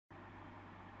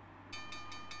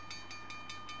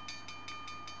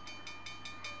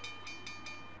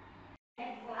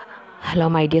Hello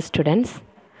my dear students,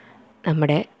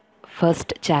 നമ്മുടെ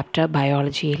first chapter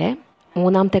ബയോളജിയിലെ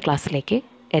മൂന്നാമത്തെ ക്ലാസ്സിലേക്ക്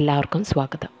എല്ലാവർക്കും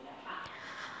സ്വാഗതം.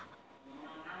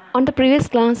 On the previous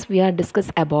class, we are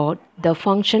discussed about the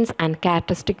functions and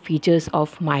characteristic features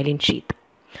of myelin sheath.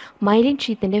 Myelin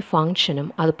ഷീത്തിൻ്റെ ഫങ്ഷനും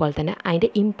അതുപോലെ തന്നെ അതിൻ്റെ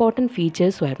ഇമ്പോർട്ടൻറ്റ്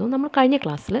ഫീച്ചേഴ്സും ആയിരുന്നു നമ്മൾ കഴിഞ്ഞ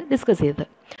ക്ലാസ്സിൽ ഡിസ്കസ് ചെയ്തത്.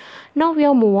 Now we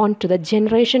are move on to the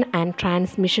generation and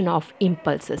transmission of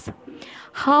impulses.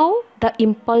 How the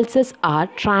impulses are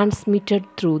transmitted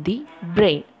through the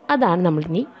brain. അതാണ്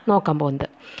നമ്മളിനി നോക്കാൻ പോകുന്നത്.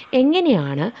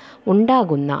 എങ്ങനെയാണ്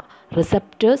ഉണ്ടാകുന്ന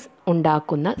റിസപ്റ്റേഴ്സ്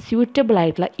ഉണ്ടാക്കുന്ന സ്യൂറ്റബിൾ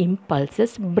ആയിട്ടുള്ള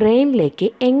ഇമ്പൾസസ് ബ്രെയിനിലേക്ക്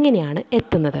എങ്ങനെയാണ്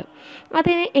എത്തുന്നത്,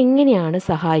 അതിനെ എങ്ങനെയാണ്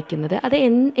സഹായിക്കുന്നത്, അത്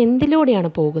എന്തിലൂടെയാണ്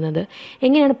പോകുന്നത്,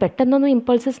 എങ്ങനെയാണ് പെട്ടെന്നൊന്നും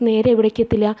ഇമ്പൾസസ് നേരെ എവിടേക്ക്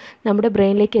എത്തില്ല, നമ്മുടെ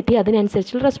ബ്രെയിനിലേക്ക് എത്തി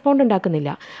അതിനനുസരിച്ചുള്ള റെസ്പോണ്ട്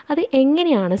ഉണ്ടാക്കുന്നില്ല, അത്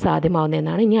എങ്ങനെയാണ്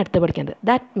സാധ്യമാവുന്നതെന്നാണ് ഇനി അടുത്ത് പഠിക്കുന്നത്.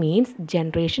 That means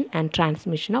generation and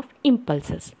transmission of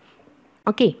impulses.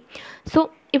 Okay, so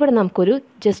ഇവിടെ നമുക്കൊരു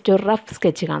ജസ്റ്റ് ഒരു റഫ്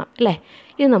സ്കെച്ച് കാണാം അല്ലേ.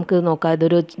 ഇത് നമുക്ക് നോക്കാം.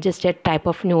 ഇതൊരു just A type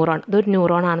of neuron, ഇതൊരു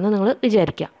ന്യൂറോൺ ആണെന്ന് നിങ്ങൾ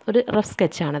വിചാരിക്കുക. ഒരു റഫ്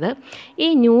സ്കെച്ചാണിത്. ഈ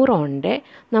ന്യൂറോണിൻ്റെ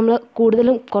നമ്മൾ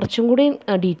കൂടുതലും കുറച്ചും കൂടി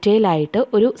ഡീറ്റെയിൽ ആയിട്ട്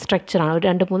ഒരു സ്ട്രക്ചറാണ്, ഒരു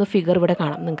 2-3 ഫിഗർ ഇവിടെ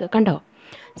കാണാം, നിങ്ങൾക്ക് കണ്ടോ.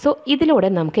 സോ ഇതിലൂടെ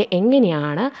നമുക്ക്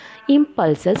എങ്ങനെയാണ്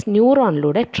ഇമ്പൾസസ്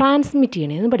ന്യൂറോണിലൂടെ ട്രാൻസ്മിറ്റ്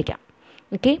ചെയ്യണമെന്ന് പഠിക്കാം.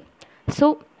 Okay, so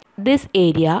this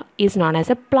area is known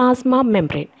as A plasma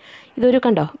membrane. ഇതൊരു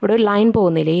കണ്ടോ, ഇവിടെ ഒരു ലൈൻ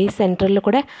പോകുന്നില്ലേ ഈ സെൻറ്ററിൽ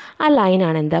കൂടെ, ആ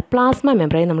ലൈനാണ് എന്താ പ്ലാസ്മ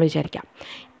മെംബ്രെയിൻ നമ്മൾ വിചാരിക്കാം.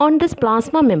 On this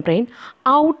plasma membrane,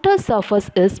 outer surface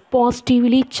is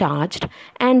positively charged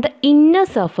and the inner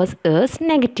surface is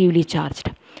negatively charged.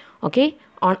 Okay,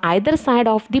 on either side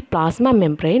of the plasma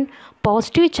membrane,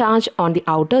 positive charge on the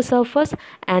outer surface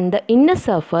and the inner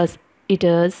surface it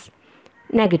is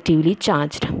negatively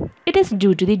charged. It is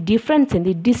due to the difference in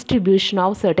the distribution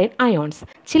of certain ions.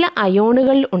 ചില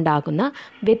അയോണുകളിൽ ഉണ്ടാകുന്ന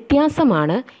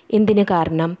വ്യത്യാസമാണ് എന്തിന്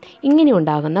കാരണം, ഇങ്ങനെ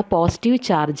ഉണ്ടാകുന്ന positive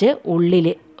charge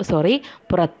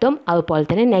പുറത്തും അതുപോലെ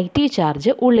തന്നെ നെഗറ്റീവ്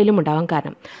ചാർജ് ഉള്ളിലും ഉണ്ടാകാൻ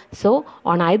കാരണം. So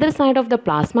on either side of the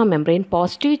plasma membrane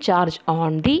positive charge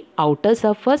on the outer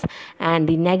surface and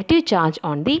the negative charge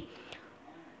on the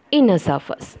inner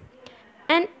surface.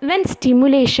 And when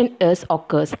stimulation is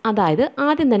occurs, അതായത്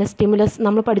ആദ്യം തന്നെ stimulus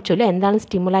നമ്മൾ പഠിച്ചല്ലോ. എന്താണ്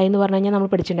സ്റ്റിമുലൈ എന്ന് പറഞ്ഞു കഴിഞ്ഞാൽ നമ്മൾ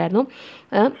പഠിച്ചിട്ടുണ്ടായിരുന്നു.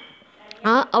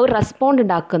 ആ ഒരു റെസ്പോണ്ട്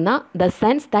ഉണ്ടാക്കുന്ന the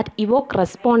sense that Evoque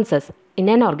responses in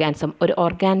an organism, ഒരു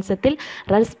ഓർഗാനിസത്തിൽ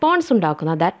റെസ്പോൺസ്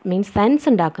ഉണ്ടാക്കുന്ന, ദാറ്റ് മീൻസ് സെൻസ്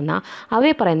ഉണ്ടാക്കുന്ന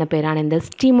അവയെ പറയുന്ന പേരാണ് എന്ത്,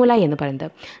 സ്റ്റിമുലൈ എന്ന് പറയുന്നത്.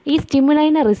 ഈ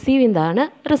സ്റ്റിമുലൈനെ റിസീവ് ചെയ്യുന്നതാണ്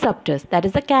receptors. That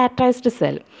is A characterised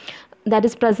cell that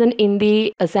is present in the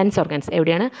sense organs.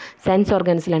 എവിടെയാണ് സെൻസ്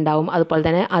ഓർഗൻസിലുണ്ടാവും. അതുപോലെ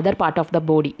തന്നെ other part of the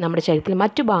body, നമ്മുടെ ശരീരത്തിൽ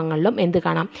മറ്റു ഭാഗങ്ങളിലും എന്ത്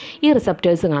കാണാം, ഈ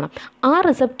റിസപ്റ്റേഴ്സ് കാണാം. ആ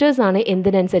റിസപ്റ്റേഴ്സാണ്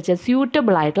എന്തിനനുസരിച്ച്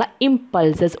സ്യൂട്ടബിൾ ആയിട്ടുള്ള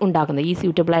ഇമ്പൾസസ് ഉണ്ടാക്കുന്നത്. ഈ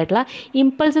സ്യൂട്ടബിൾ ആയിട്ടുള്ള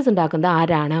ഇമ്പൾസസ് ഉണ്ടാക്കുന്നത്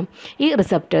ആരാണ്, ഈ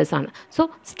റിസപ്റ്റേഴ്സാണ്. സോ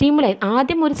സ്റ്റിമുലൈ,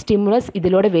 ആദ്യം ഒരു സ്റ്റിമുലസ്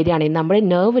ഇതിലൂടെ വരികയാണെങ്കിൽ നമ്മുടെ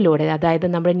നെർവിലൂടെ, അതായത്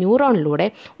നമ്മുടെ ന്യൂറോണിലൂടെ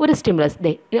ഒരു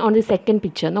stimulus on the second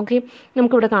picture നോക്കി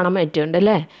നമുക്കിവിടെ കാണാൻ പറ്റുന്നുണ്ട്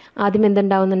അല്ലേ. ആദ്യം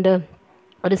എന്തുണ്ടാവുന്നുണ്ട്,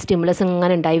 ഒരു സ്റ്റിമുലസ്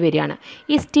ഇങ്ങനെ ഉണ്ടായി വരികയാണ്.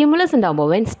 ഈ സ്റ്റിമുലസ് ഉണ്ടാകുമ്പോൾ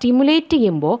വെൻ സ്റ്റിമുലേറ്റ്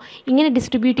ചെയ്യുമ്പോൾ ഇങ്ങനെ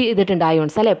ഡിസ്ട്രിബ്യൂട്ട് ചെയ്തിട്ടുണ്ട്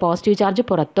അയോൺസ് അല്ലേ. പോസിറ്റീവ് ചാർജ്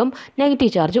പുറത്തും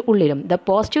നെഗറ്റീവ് ചാർജ് ഉള്ളിലും. The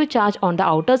positive charge on the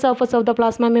outer surface of the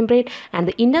plasma membrane and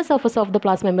the inner surface of the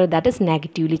plasma membrane that is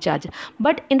negatively charge.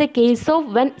 But in the case of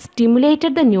when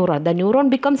stimulated the neuron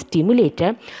become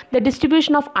stimulated, the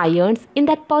distribution of irons in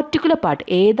that particular part,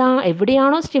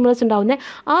 എവിടെയാണോ stimulus ഉണ്ടാകുന്നത്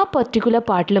ആ particular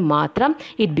പാർട്ടിൽ മാത്രം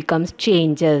it becomes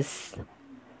changes.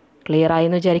 Clear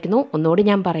ആയെന്ന് വിചാരിക്കുന്നു. ഒന്നുകൂടി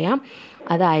ഞാൻ പറയാം.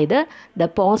 അതായത് ദ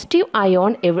പോസിറ്റീവ്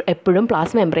അയോൺ എപ്പോഴും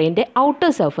പ്ലാസ്മ മെംബ്രെയിൻ്റെ ഔട്ടർ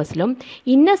സർഫസിലും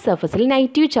ഇന്നർ സർഫസിൽ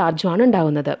നെഗറ്റീവ് ചാർജുമാണ്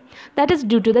ഉണ്ടാകുന്നത്. That is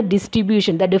due to the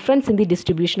distribution, the difference in the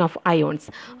distribution of ions.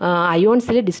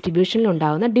 അയോൺസിലെ ഡിസ്ട്രിബ്യൂഷനിൽ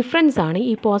ഉണ്ടാകുന്ന ഡിഫറൻസ് ആണ്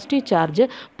ഈ പോസിറ്റീവ് ചാർജ്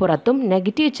പുറത്തും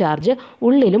നെഗറ്റീവ് ചാർജ്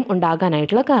ഉള്ളിലും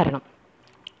ഉണ്ടാകാനായിട്ടുള്ള കാരണം.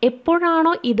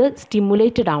 എപ്പോഴാണോ ഇത്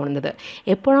സ്റ്റിമുലേറ്റഡ് ആവുന്നത്,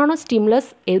 എപ്പോഴാണോ സ്റ്റിമുലസ്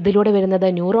ഇതിലൂടെ വരുന്നത്,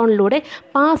 ന്യൂറോണിലൂടെ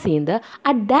പാസ് ചെയ്യുന്നത്,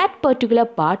 at that particular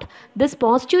part this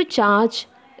positive charge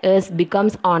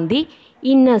becomes on the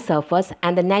inner surface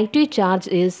and the negative charge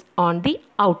is on the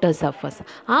outer surface.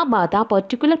 ആ ഭാഗത്ത് ആ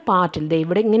പെർട്ടിക്കുലർ പാർട്ടിൽ,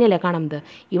 ഇവിടെ ഇങ്ങനെയല്ല കാണുന്നത്,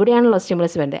 ഇവിടെയാണല്ലോ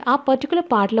സ്റ്റിമുലസ് വേണ്ടത്, ആ പെർട്ടിക്കുലർ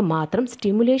പാർട്ടിൽ മാത്രം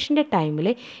സ്റ്റിമുലേഷൻ്റെ ടൈമിൽ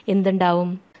എന്തുണ്ടാവും,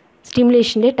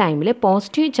 സ്റ്റിമുലേഷൻ്റെ ടൈമിൽ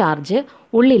പോസിറ്റീവ് ചാർജ്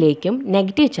ഉള്ളിലേക്കും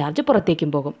നെഗറ്റീവ് ചാർജ് പുറത്തേക്കും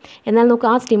പോകും. എന്നാൽ നമുക്ക്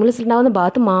ആ സ്റ്റിമുലസ് ഉണ്ടാകുന്ന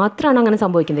ഭാഗത്ത് മാത്രമാണ് അങ്ങനെ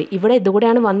സംഭവിക്കുന്നത്. ഇവിടെ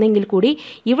ഇതുകൂടെയാണ് വന്നെങ്കിൽ കൂടി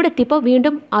ഇവിടെ എത്തിയപ്പോൾ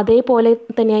വീണ്ടും അതേപോലെ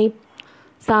തന്നെയായി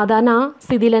സാധാരണ ആ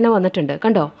സ്ഥിതിയിൽ തന്നെ വന്നിട്ടുണ്ട്.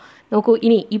 കണ്ടോ, നോക്കൂ.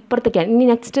 ഇനി ഇപ്പുറത്തേക്കാണ്, ഇനി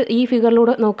നെക്സ്റ്റ് ഈ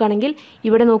ഫിഗറിലൂടെ നോക്കുകയാണെങ്കിൽ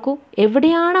ഇവിടെ നോക്കൂ,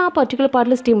 എവിടെയാണ് ആ പർട്ടിക്കുലർ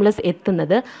പാർട്ടിൽ സ്റ്റിമുലസ്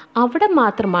എത്തുന്നത് അവിടെ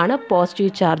മാത്രമാണ്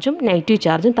പോസിറ്റീവ് ചാർജും നെഗറ്റീവ്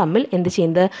ചാർജും തമ്മിൽ എന്ത്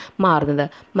ചെയ്യുന്നത്, മാറുന്നത്.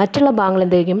 മറ്റുള്ള ഭാഗങ്ങൾ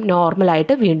എന്തെങ്കിലും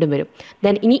നോർമലായിട്ട് വീണ്ടും വരും.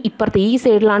 ദെൻ ഇനി ഇപ്പുറത്തെ ഈ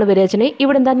സൈഡിലാണ് വരിക വെച്ചിട്ടുണ്ടെങ്കിൽ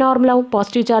ഇവിടെ എന്താ നോർമലാവും,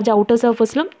 positive charge outer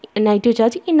സർഫസിലും negative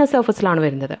charge inner സർഫസിലാണ്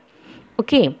വരുന്നത്.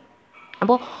 ഓക്കെ,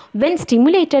 അപ്പോൾ when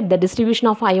stimulated the distribution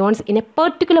of ions in A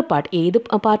particular part, ഏത്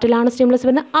പാർട്ടിലാണ് സ്റ്റിമുലസ്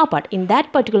വരുന്നത് ആ part, in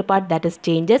that particular part that is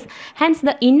changes, hence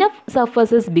the inner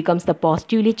surfaces becomes the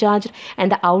positively charged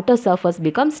and the outer surface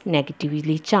becomes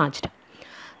negatively charged.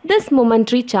 This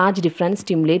momentary charge difference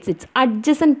stimulates it's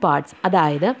adjacent parts.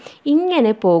 അതായത്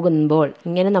ഇങ്ങനെ പോകുമ്പോൾ,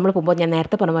 ഇങ്ങനെ നമ്മൾ പോകുമ്പോൾ ഞാൻ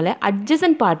നേരത്തെ പറഞ്ഞ പോലെ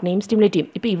അഡ്ജസൻറ്റ് പാർട്ടിനെയും സ്റ്റിമുലേറ്റ്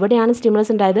ചെയ്യും. ഇപ്പോൾ ഇവിടെയാണ്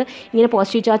സ്റ്റിമുലസ് ഉണ്ടായത്, ഇങ്ങനെ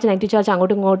പോസിറ്റീവ് ചാർജ് നെഗറ്റീവ് ചാർജ്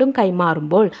അങ്ങോട്ടും ഇങ്ങോട്ടും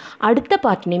കൈമാറുമ്പോൾ അടുത്ത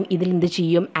പാർട്ടിനെയും ഇതിൽ എന്ത്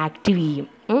ചെയ്യും, ആക്റ്റീവ് ചെയ്യും,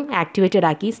 ആക്ടിവേറ്റഡ്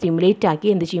ആക്കി സ്റ്റിമുലേറ്റ് ആക്കി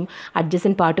എന്ത് ചെയ്യും,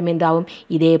 അഡ്ജസൻറ്റ് പാർട്ടും എന്താവും,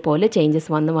 ഇതേപോലെ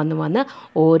ചേഞ്ചസ് വന്ന്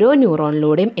ഓരോ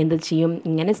ന്യൂറോണിലൂടെയും എന്ത് ചെയ്യും,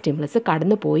 ഇങ്ങനെ സ്റ്റിമുലസ്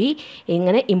കടന്നു പോയി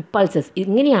ഇങ്ങനെ ഇമ്പൾസസ്,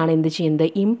 ഇങ്ങനെയാണ് എന്ത് ചെയ്യുന്നത്,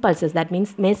 ഇമ്പൾസസ് ദാറ്റ്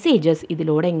മീൻസ് മെസ്സേജസ്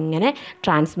ഇതിലൂടെ ഇങ്ങനെ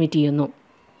ട്രാൻസ്മിറ്റ് ചെയ്യുന്നു.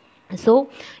 സോ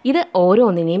ഇത്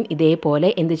ഓരോന്നിനെയും ഇതേപോലെ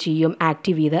എന്ത് ചെയ്യും,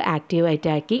 ആക്റ്റീവേറ്റ്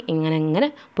ആക്കി ഇങ്ങനെ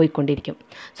പോയിക്കൊണ്ടിരിക്കും.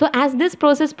 So as this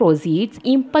process proceeds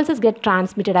impulses get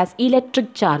transmitted as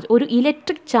electric charge. ഒരു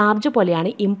ഇലക്ട്രിക് ചാർജ്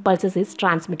പോലെയാണ് impulses is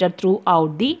transmitted through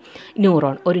out the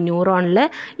neuron. ഒരു ന്യൂറോണിൽ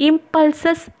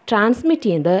ഇമ്പൾസസ് ട്രാൻസ്മിറ്റ്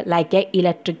ചെയ്യുന്നത് like A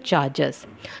electric charges.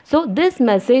 So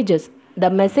the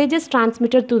messages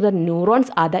transmitted to the neurons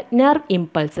are the nerve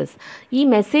impulses. ഈ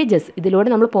messages ഇതിലൂടെ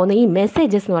നമ്മൾ പോകുന്ന ഈ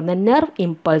messages എന്ന് പറഞ്ഞാൽ നെർവ്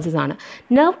ഇമ്പൾസസ് ആണ്.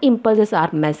 Nerve impulses R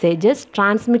messages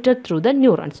transmitted through the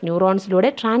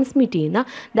ന്യൂറോൺസിലൂടെ transmit ചെയ്യുന്ന,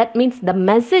 that means the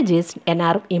message is A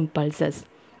nerve impulses.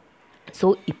 So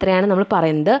ഇത്രയാണ് നമ്മൾ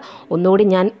പറയുന്നത്. ഒന്നുകൂടി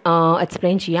ഞാൻ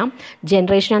എക്സ്പ്ലെയിൻ ചെയ്യാം.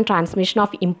 ജനറേഷൻ ആൻഡ് ട്രാൻസ്മിഷൻ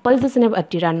ഓഫ് ഇമ്പൾസസിനെ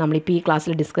പറ്റിയിട്ടാണ് നമ്മളിപ്പോൾ ഈ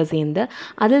ക്ലാസ്സിൽ ഡിസ്കസ് ചെയ്യുന്നത്.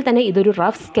 അതിൽ തന്നെ ഇതൊരു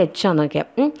റഫ് സ്കെച്ചാണ്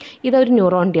നോക്കിയാൽ. ഇതൊരു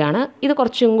ന്യൂറോണിൻ്റെയാണ്. ഇത്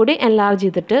കുറച്ചും കൂടി എൻലാർജ്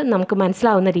ചെയ്തിട്ട് നമുക്ക്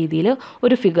മനസ്സിലാവുന്ന രീതിയിൽ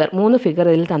ഒരു 3 ഫിഗർ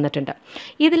ഇതിൽ തന്നിട്ടുണ്ട്.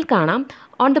 ഇതിൽ കാണാം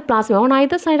on the plasma, on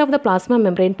either side of the plasma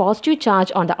membrane, positive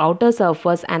charge on the outer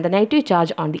surface and the negative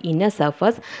charge on the inner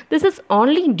surface. This is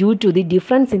only due to the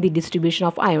difference in the distribution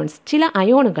of ions. ചില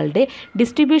അയോണുകളുടെ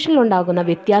ഡിസ്ട്രിബ്യൂഷനിൽ ഉണ്ടാകുന്ന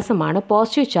വ്യത്യാസമാണ്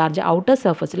positive charge outer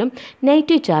സർഫസിലും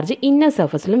negative charge inner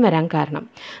സർഫസിലും വരാൻ കാരണം.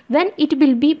 When it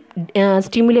will be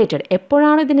stimulated,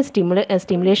 എപ്പോഴാണ് ഇതിന്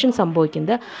stimulation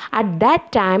സംഭവിക്കുന്നത്, at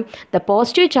that time the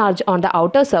positive charge on the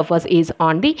outer surface is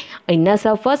on the inner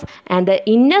surface and the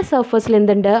inner സർഫസിൽ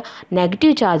എന്തുണ്ട്, നെഗറ്റീവ്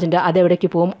ചാർജ് ഉണ്ട്, അതെവിടേക്ക്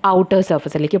പോകും, outer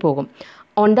സർഫസിലേക്ക് പോകും.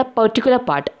 On the particular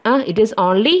part it is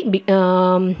only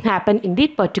happen in the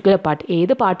particular part.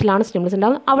 ഏത് പാർട്ടിലാണ് stimulus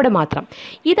ഉണ്ടാകുന്നത് അവിടെ മാത്രം.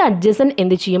 ഇത് അഡ്ജസൻറ്റ്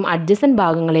എന്ത് ചെയ്യും, അഡ്ജസൻറ്റ്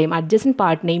ഭാഗങ്ങളെയും അഡ്ജസൻറ്റ്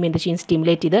പാർട്ടിനെയും എന്ത് ചെയ്യും,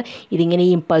 സ്റ്റിമുലേറ്റ് ചെയ്ത് ഇതിങ്ങനെ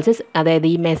ഈ ഇമ്പൾസസ്, അതായത്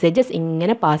ഈ മെസ്സേജസ്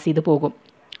ഇങ്ങനെ പാസ് ചെയ്ത് പോകും.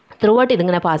 ത്രൂ ഔട്ട്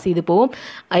ഇതിങ്ങനെ പാസ് ചെയ്ത് പോകും.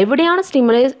 എവിടെയാണ്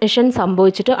സ്റ്റിമുലേഷൻ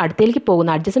സംഭവിച്ചിട്ട് അടുത്തേക്ക്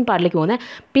പോകുന്നത്, അഡ്ജസൻറ്റ് പാർട്ടിലേക്ക് പോകുന്നത്,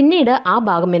 പിന്നീട് ആ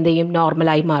ഭാഗം എന്ത് ചെയ്യും,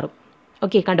 നോർമലായി മാറും.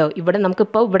 ഓക്കെ, കണ്ടോ, ഇവിടെ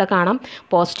നമുക്കിപ്പോൾ ഇവിടെ കാണാം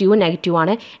പോസിറ്റീവും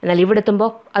നെഗറ്റീവാണ്. എന്നാൽ ഇവിടെ എത്തുമ്പോൾ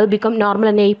അത് ബിക്കം നോർമൽ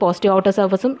തന്നെ, ഈ പോസിറ്റീവ് ഔട്ടർ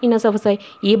സർഫസും ഇന്നർ സർഫസായി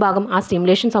ഈ ഭാഗം, ആ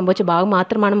സ്റ്റിമുലേഷൻ സംഭവിച്ച ഭാഗം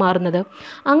മാത്രമാണ് മാറുന്നത്.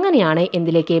 അങ്ങനെയാണ്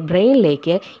എന്തിലേക്ക്,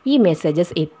 ബ്രെയിനിലേക്ക് ഈ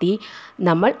മെസ്സേജസ് എത്തി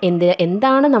നമ്മൾ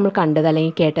എന്താണ് നമ്മൾ കണ്ടത്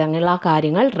അല്ലെങ്കിൽ കേട്ടത് അങ്ങനെയുള്ള ആ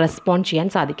കാര്യങ്ങൾ റെസ്പോണ്ട് ചെയ്യാൻ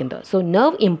സാധിക്കുന്നത്. സോ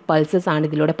നെർവ് ഇമ്പൾസസ് ആണ്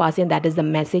ഇതിലൂടെ പാസ് ചെയ്യുന്നത്. That is the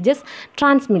messages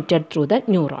transmitted through the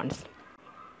neurons.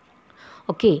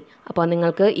 Okay, അപ്പോൾ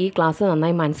നിങ്ങൾക്ക് ഈ ക്ലാസ്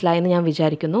നന്നായി മനസ്സിലായെന്ന് ഞാൻ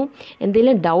വിചാരിക്കുന്നു.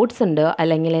 എന്തെങ്കിലും ഡൗട്ട്സ് ഉണ്ട്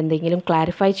അല്ലെങ്കിൽ എന്തെങ്കിലും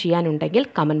ക്ലാരിഫൈ ചെയ്യാനുണ്ടെങ്കിൽ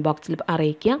കമൻറ്റ് ബോക്സിൽ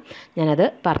അറിയിക്കുക, ഞാനത്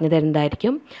പറഞ്ഞു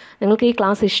തരുന്നതായിരിക്കും. നിങ്ങൾക്ക് ഈ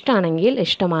ക്ലാസ്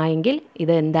ഇഷ്ടമായെങ്കിൽ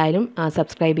ഇത് എന്തായാലും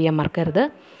സബ്സ്ക്രൈബ് ചെയ്യാൻ മറക്കരുത്.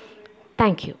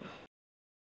 Thank you.